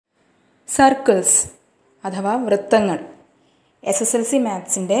Circles അഥവാ വൃത്തങ്ങൾ SSLC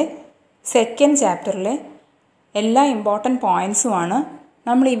മാത്സിൻ്റെ second ചാപ്റ്ററിലെ എല്ലാ ഇമ്പോർട്ടൻറ്റ് പോയിൻറ്സുമാണ്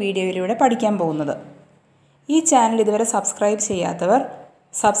നമ്മൾ ഈ വീഡിയോയിലൂടെ പഠിക്കാൻ പോകുന്നത്. ഈ ചാനൽ ഇതുവരെ സബ്സ്ക്രൈബ് ചെയ്യാത്തവർ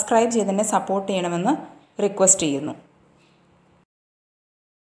സബ്സ്ക്രൈബ് ചെയ്ത് തന്നെ സപ്പോർട്ട് ചെയ്യണമെന്ന് റിക്വസ്റ്റ് ചെയ്യുന്നു.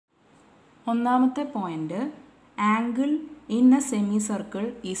 ഒന്നാമത്തെ point, angle in A semi circle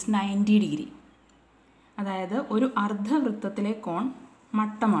is 90 degree. അതായത് ഒരു അർദ്ധവൃത്തത്തിലെ കോൺ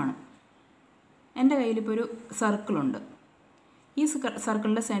മട്ടമാണ്. എൻ്റെ കയ്യിലിപ്പോൾ ഒരു സർക്കിളുണ്ട്. ഈ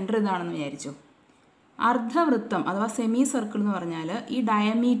സർക്കിളിൻ്റെ സെൻറ്റർ ഇതാണെന്ന് വിചാരിച്ചു. അർദ്ധവൃത്തം അഥവാ സെമി സർക്കിൾ എന്ന് പറഞ്ഞാൽ ഈ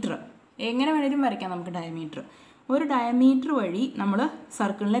ഡയമീറ്റർ എങ്ങനെ വേണേലും വരയ്ക്കാം. നമുക്ക് ഒരു ഡയമീറ്റർ വഴി നമ്മൾ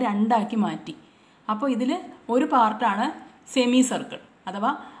സർക്കിളിനെ രണ്ടാക്കി മാറ്റി. അപ്പോൾ ഇതിൽ ഒരു പാർട്ടാണ് സെമി സർക്കിൾ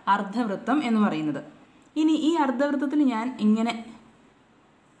അഥവാ അർദ്ധവൃത്തം എന്ന് പറയുന്നത്. ഇനി ഈ അർദ്ധവൃത്തത്തിൽ ഞാൻ ഇങ്ങനെ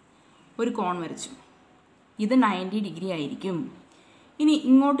ഒരു കോൺ വരച്ചു. ഇത് 90 ഡിഗ്രി ആയിരിക്കും. ഇനി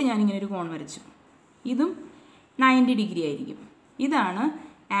ഇങ്ങോട്ട് ഞാനിങ്ങനെ ഒരു കോൺ വരച്ചു. ഇതും 90 ഡിഗ്രി ആയിരിക്കും. ഇതാണ്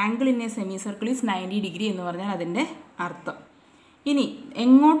angle in A semi circle is 90 degree എന്ന് പറഞ്ഞാൽ അതിൻ്റെ അർത്ഥം. ഇനി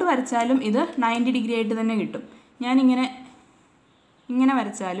എങ്ങോട്ട് വരച്ചാലും ഇത് 90 ഡിഗ്രി ആയിട്ട് തന്നെ കിട്ടും. ഇങ്ങനെ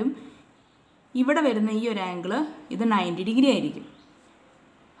വരച്ചാലും ഇവിടെ വരുന്ന ഈ ഒരു ആംഗിൾ ഇത് 90 ഡിഗ്രി ആയിരിക്കും.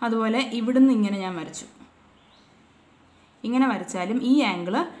 അതുപോലെ ഇവിടുന്ന് ഇങ്ങനെ ഞാൻ വരച്ചു. ഇങ്ങനെ വരച്ചാലും ഈ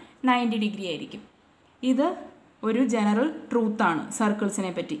ആംഗിൾ 90 ഡിഗ്രി ആയിരിക്കും. ഇത് ഒരു ജനറൽ ട്രൂത്താണ്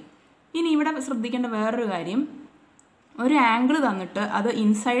സർക്കിൾസിനെ പറ്റി. ഇനി ഇവിടെ ശ്രദ്ധിക്കേണ്ട വേറൊരു കാര്യം, ഒരു ആംഗിൾ തന്നിട്ട് അത്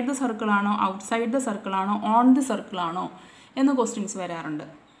inside the സർക്കിളാണോ outside the സർക്കിളാണോ on the സർക്കിളാണോ എന്ന് ക്വസ്റ്റ്യൻസ് വരാറുണ്ട്.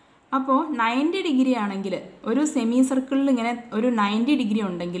 അപ്പോൾ 90 ഡിഗ്രി ആണെങ്കിൽ ഒരു സെമി സർക്കിളിൽ ഇങ്ങനെ ഒരു 90 ഡിഗ്രി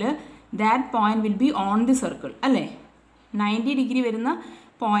ഉണ്ടെങ്കിൽ that point will be on the circle അല്ലേ. 90 ഡിഗ്രി വരുന്ന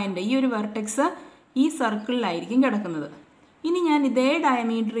പോയിന്റ്, ഈ ഒരു വെർട്ടെക്സ് ഈ സർക്കിളിലായിരിക്കും കിടക്കുന്നത്. ഇനി ഞാൻ ഇതേ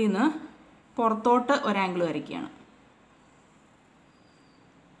ഡയമീറ്ററിൽ നിന്ന് പുറത്തോട്ട് ഒരു ആംഗിൾ വരയ്ക്കുകയാണ്.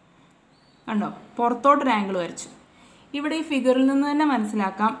 കണ്ടോ, പുറത്തോട്ടൊരു ആംഗിൾ വരച്ചു. ഇവിടെ ഈ ഫിഗറിൽ നിന്ന് തന്നെ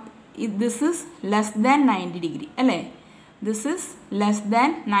മനസ്സിലാക്കാം this is less than 90 degree അല്ലേ. This is less than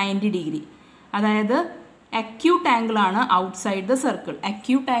 90 degree. അതായത് acute ആംഗിളാണ് outside the circle.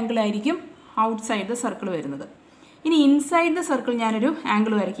 Acute angle ആയിരിക്കും ഔട്ട്സൈഡ് ദ സർക്കിൾ വരുന്നത്. ഇനി ഇൻസൈഡ് ദ സർക്കിൾ ഞാനൊരു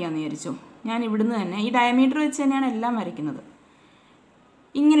ആംഗിൾ വരയ്ക്കുകയെന്ന് വിചാരിച്ചു. ഞാൻ ഇവിടുന്ന് തന്നെ ഈ ഡയമീറ്റർ വെച്ച് തന്നെയാണ് എല്ലാം വരയ്ക്കുന്നത്.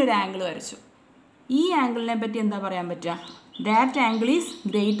 ഇങ്ങനൊരു ആംഗിൾ വരച്ചു. ഈ ആംഗിളിനെ പറ്റി എന്താ പറയാൻ പറ്റുക? That angle is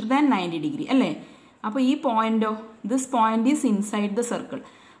greater than 90 degree അല്ലേ. അപ്പോൾ ഈ പോയിന്റോ, this point is inside the circle.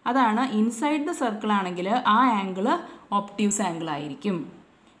 അതാണ് ഇൻസൈഡ് ദ സർക്കിൾ ആണെങ്കിൽ ആ ആംഗിൾ ഒപ്റ്റ്യൂസ് ആംഗിൾ ആയിരിക്കും.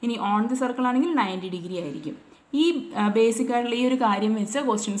 ഇനി ഓൺ ദി സർക്കിൾ ആണെങ്കിൽ 90 ഡിഗ്രി ആയിരിക്കും. ഈ ബേസിക്കായിട്ടുള്ള ഈ ഒരു കാര്യം വെച്ച്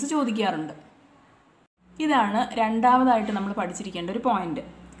ക്വസ്റ്റ്യൻസ് ചോദിക്കാറുണ്ട്. ഇതാണ് രണ്ടാമതായിട്ട് നമ്മൾ പഠിച്ചിരിക്കേണ്ട ഒരു point,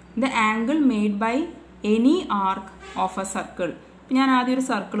 the angle made by any arc of A circle. ഞാൻ ആദ്യം ഒരു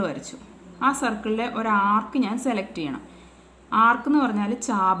സർക്കിൾ വരച്ചു. ആ സർക്കിളിലെ ഒരു ആർക്ക് ഞാൻ സെലക്ട് ചെയ്യണം. ആർക്ക് എന്ന് പറഞ്ഞാൽ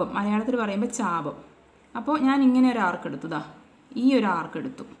ചാപം, മലയാളത്തിൽ പറയുമ്പോൾ ചാപം. അപ്പോൾ ഞാൻ ഇങ്ങനെ ഒരു ആർക്ക് എടുത്തു, ഈ ഒരു ആർക്ക്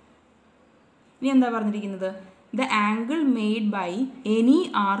എടുത്തു. ഇനി എന്താ പറഞ്ഞിരിക്കുന്നത്? The angle made by any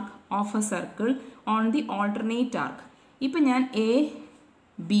arc of A circle on the alternate ആർക്ക്. ഇപ്പം ഞാൻ എ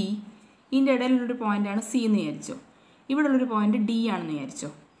ബി, ഇതിൻ്റെ ഇടയിലുള്ളൊരു പോയിൻ്റാണ് സി എന്ന് വിചാരിച്ചോ. ഇവിടെ ഉള്ളൊരു പോയിൻ്റ് ഡി ആണെന്ന്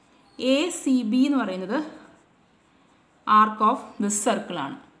വിചാരിച്ചോ. എ സി ബി എന്ന് പറയുന്നത് ആർക്ക് ഓഫ് ദിസ്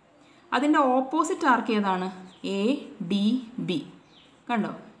സർക്കിളാണ്. അതിൻ്റെ ഓപ്പോസിറ്റ് ആർക്ക് ഏതാണ്? A D B.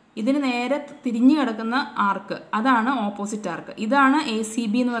 കണ്ടോ, ഇതിന് നേരെ തിരിഞ്ഞു കിടക്കുന്ന ആർക്ക് അതാണ് ഓപ്പോസിറ്റ് ആർക്ക്. ഇതാണ് എ സി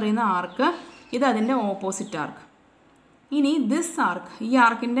ബി എന്ന് പറയുന്ന ആർക്ക്, ഇത് അതിൻ്റെ ഓപ്പോസിറ്റ് ആർക്ക്. ഇനി ദിസ് ആർക്ക്, ഈ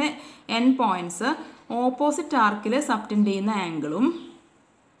ആർക്കിൻ്റെ എൻ പോയിൻറ്റ്സ് ഓപ്പോസിറ്റ് ആർക്കിൽ സബ്റ്റൻഡ് ചെയ്യുന്ന ആംഗിളും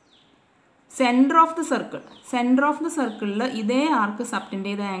സെൻറ്റർ ഓഫ് ദി സർക്കിളിൽ ഇതേ ആർക്ക് സബ്റ്റൻഡ്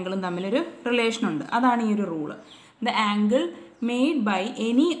ചെയ്ത ആംഗിളും തമ്മിലൊരു റിലേഷൻ ഉണ്ട്. അതാണ് ഈ ഒരു rule. The angle made by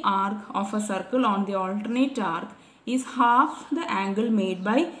any arc of a circle on the alternate arc is half the angle made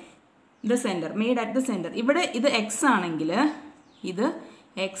by the center, made at the center. ഇവിടെ ഇത് x ആണെങ്കിൽ ഇത്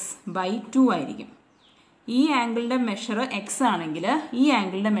x/2 ആയിരിക്കും. ഈ ആംഗിളിൻ്റെ മെഷർ x ആണെങ്കിൽ ഈ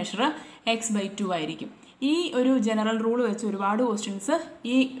ആംഗിളിൻ്റെ മെഷർ x/2 ആയിരിക്കും. ഈ ഒരു ജനറൽ റൂൾ വെച്ച് ഒരുപാട് ക്വസ്റ്റ്യൻസ്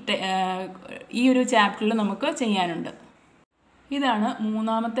ഈ ഒരു ചാപ്റ്ററിൽ നമുക്ക് ചെയ്യാനുണ്ട്. ഇതാണ്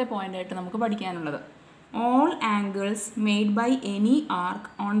മൂന്നാമത്തെ പോയിൻ്റായിട്ട് നമുക്ക് പഠിക്കാനുള്ളത്. All angles made by any arc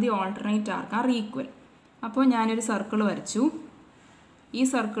on the alternate arc are equal. അപ്പോൾ ഞാനൊരു സർക്കിൾ വരച്ചു. ഈ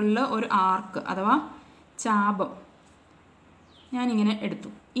സർക്കിളിൽ ഒരു ആർക്ക് അഥവാ ചാപം ഞാനിങ്ങനെ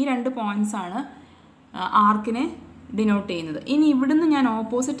എടുത്തു. ഈ രണ്ട് പോയിൻറ്റ്സ് ആണ് ആർക്കിനെ ഡിനോട്ട് ചെയ്യുന്നത്. ഇനി ഇവിടുന്ന് ഞാൻ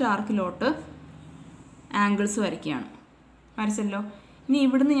ഓപ്പോസിറ്റ് ആർക്കിലോട്ട് ആംഗിൾസ് വരച്ചല്ലോ. ഇനി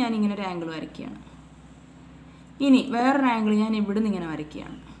ഇവിടുന്ന് ഞാൻ ഇങ്ങനെ ഒരു ആംഗിൾ വരയ്ക്കുകയാണ്. ഇനി വേറൊരു ആംഗിൾ ഞാൻ ഇവിടുന്ന് ഇങ്ങനെ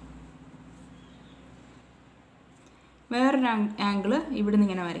വരയ്ക്കുകയാണ്. വേറൊരു ആംഗിൾ ഇവിടുന്ന്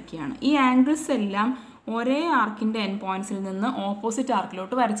ഇങ്ങനെ വരയ്ക്കുകയാണ്. ഈ ആംഗിൾസ് എല്ലാം ഒരേ ആർക്കിൻ്റെ എൻ പോയിൻറ്റ്സിൽ നിന്ന് ഓപ്പോസിറ്റ്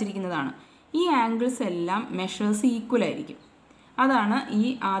ആർക്കിലോട്ട് വരച്ചിരിക്കുന്നതാണ്. ഈ ആംഗിൾസ് എല്ലാം മെഷേഴ്സ് ഈക്വൽ ആയിരിക്കും. അതാണ് ഈ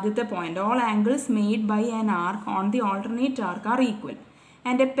ആദ്യത്തെ point. All angles made by an arc on the alternate arc R equal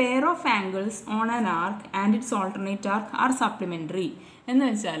and A pair of angles on an arc and it's alternate arc R supplementary. എന്ന്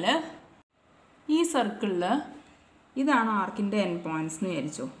വെച്ചാൽ ഈ സർക്കിളിൽ ഇതാണ് ആർക്കിൻ്റെ എൻ പോയിൻറ്റ്സ് എന്ന്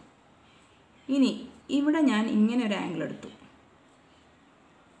വിചാരിച്ചോ. ഇനി ഇവിടെ ഞാൻ ഇങ്ങനെ ഒരു ആംഗിൾ എടുത്തു,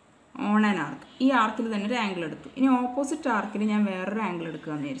 ഓൺ ആൻ ആർക്ക്. ഈ ആർക്കിൽ തന്നെ ഒരു ആംഗിൾ എടുത്തു. ഇനി ഓപ്പോസിറ്റ് ആർക്കിൽ ഞാൻ വേറൊരു ആംഗിൾ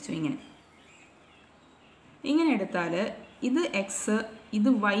എടുക്കുകയെന്ന് വിചാരിച്ചു. ഇങ്ങനെ എടുത്താൽ ഇത് എക്സ് ഇത്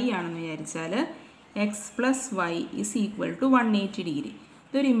വൈ ആണെന്ന് വിചാരിച്ചാൽ X plus Y is equal to 180 degree.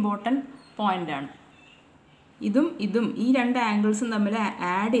 ഇതൊരു ഇമ്പോർട്ടൻറ്റ് പോയിൻ്റാണ്. ഇതും ഈ രണ്ട് ആംഗിൾസും തമ്മിൽ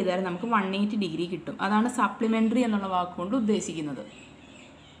ആഡ് ചെയ്താൽ നമുക്ക് 180 ഡിഗ്രി കിട്ടും. അതാണ് സപ്ലിമെൻ്ററി എന്നുള്ള വാക്കുകൊണ്ട് ഉദ്ദേശിക്കുന്നത്.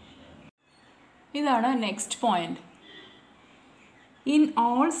 ഇതാണ് next point. In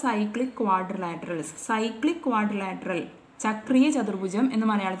all cyclic quadrilaterals, cyclic quadrilateral ചക്രീയ ചതുർഭുജം എന്ന്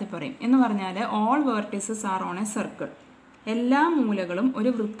മലയാളത്തിൽ പറയും. എന്ന് പറഞ്ഞാൽ all vertices R on A circle, എല്ലാ മൂലകളും ഒരു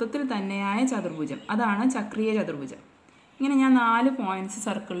വൃത്തത്തിൽ തന്നെയായ ചതുർഭുജം, അതാണ് ചക്രീയ ചതുർഭുജം. ഇങ്ങനെ ഞാൻ 4 പോയിന്റ്സ്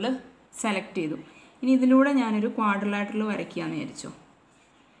സർക്കിളിൽ സെലക്ട് ചെയ്തു. ഇനി ഇതിലൂടെ ഞാനൊരു ക്വാഡ്രിലാറ്ററൽ വരയ്ക്കുകയെന്ന് വിചാരിച്ചു.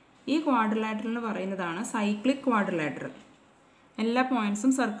 ഈ ക്വാഡ്രിലാറ്ററൽ എന്ന് പറയുന്നതാണ് സൈക്ലിക് ക്വാഡ്രിലാറ്ററൽ. എല്ലാ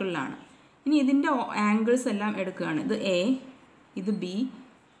പോയിന്റ്സും സർക്കിളിലാണ്. ഇനി ഇതിൻ്റെ ആംഗിൾസ് എല്ലാം എടുക്കുകയാണ്. ഇത് എ, ഇത് ബി,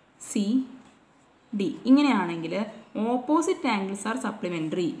 സി, ഡി. ഇങ്ങനെയാണെങ്കിൽ ഓപ്പോസിറ്റ് ആംഗിൾസ് ആർ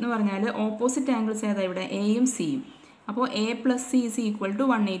സപ്ലിമെൻ്ററി. എന്ന് പറഞ്ഞാൽ ഓപ്പോസിറ്റ് ആംഗിൾസ് ഏതാ ഇവിടെ? എയും സിയും. അപ്പോൾ A plus C is equal to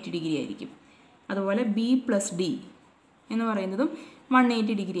 180 degree ആയിരിക്കും. അതുപോലെ ബി പ്ലസ് ഡി എന്ന് പറയുന്നതും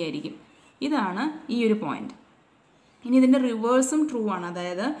 180 ഡിഗ്രി ആയിരിക്കും. ഇതാണ് ഈ ഒരു പോയിന്റ്. ഇനി ഇതിൻ്റെ റിവേഴ്സും ട്രൂ ആണ്.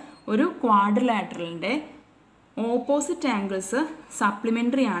 അതായത് ഒരു ക്വാഡ്രിലാറ്ററലിൻ്റെ ഓപ്പോസിറ്റ് ആംഗിൾസ്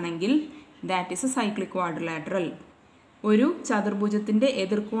സപ്ലിമെൻ്ററി ആണെങ്കിൽ that is A cyclic quadrilateral. ഒരു ചതുർഭുജത്തിൻ്റെ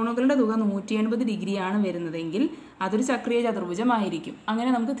എതിർക്കോണുകളുടെ തുക 180 ഡിഗ്രിയാണ് വരുന്നതെങ്കിൽ അതൊരു ചക്രീയ ചതുർഭുജമായിരിക്കും. അങ്ങനെ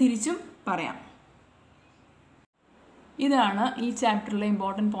നമുക്ക് തിരിച്ചും പറയാം. ഇതാണ് ഈ ചാപ്റ്ററിലെ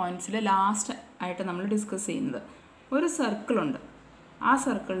ഇമ്പോർട്ടൻറ്റ് പോയിൻറ്റ്സിൽ ലാസ്റ്റ് ആയിട്ട് നമ്മൾ ഡിസ്കസ് ചെയ്യുന്നത്. ഒരു സർക്കിളുണ്ട്. ആ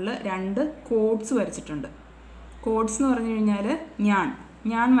സർക്കിളിൽ 2 കോഡ്സ് വരച്ചിട്ടുണ്ട്. കോഡ്സ് എന്ന് പറഞ്ഞു കഴിഞ്ഞാൽ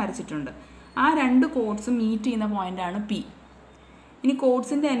ഞാൻ വരച്ചിട്ടുണ്ട്. ആ 2 കോഡ്സും മീറ്റ് ചെയ്യുന്ന പോയിൻ്റാണ് പി. ഇനി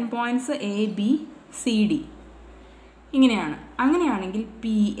കോഡ്സിൻ്റെ N points A, B, C, D ഇങ്ങനെയാണ്. അങ്ങനെയാണെങ്കിൽ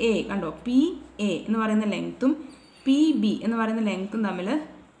പി എ കണ്ടോ, പി എ എന്ന് പറയുന്ന ലെങ്ത്തും പി ബി എന്ന് പറയുന്ന ലെങ്ത്തും തമ്മിൽ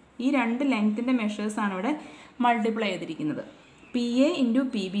ഈ 2 ലെങ്ത്തിൻ്റെ മെഷേഴ്സാണ് ഇവിടെ മൾട്ടിപ്ലൈ ചെയ്തിരിക്കുന്നത്. P A into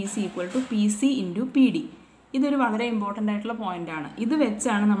P B C equal to P C into P D. ഇതൊരു വളരെ ഇമ്പോർട്ടൻ്റ് ആയിട്ടുള്ള പോയിൻ്റാണ്. ഇത്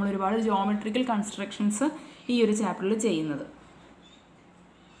വെച്ചാണ് നമ്മൾ ഒരുപാട് ജോമെട്രിക്കൽ കൺസ്ട്രക്ഷൻസ് ഈ ഒരു ചാപ്റ്ററിൽ ചെയ്യുന്നത്.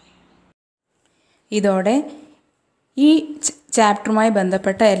 ഇതോടെ ഈ ചാപ്റ്ററുമായി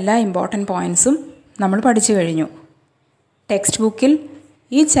ബന്ധപ്പെട്ട എല്ലാ ഇമ്പോർട്ടൻറ്റ് പോയിൻറ്റ്സും നമ്മൾ പഠിച്ചു കഴിഞ്ഞു. ടെക്സ്റ്റ് ബുക്കിൽ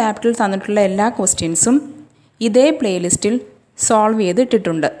ഈ ചാപ്റ്ററിൽ തന്നിട്ടുള്ള എല്ലാ ക്വസ്റ്റ്യൻസും ഇതേ പ്ലേലിസ്റ്റിൽ സോൾവ്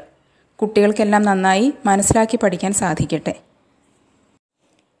ചെയ്തിട്ടിട്ടുണ്ട്. കുട്ടികൾക്കെല്ലാം നന്നായി മനസ്സിലാക്കി പഠിക്കാൻ സാധിക്കട്ടെ.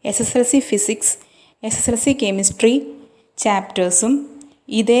 SSLC ഫിസിക്സ്, SSLC കെമിസ്ട്രി ചാപ്റ്റേഴ്സും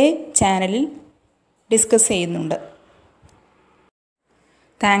ഇതേ ചാനലിൽ ഡിസ്കസ് ചെയ്യുന്നുണ്ട്.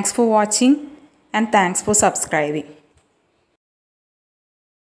 Thanks for watching and thanks for subscribing.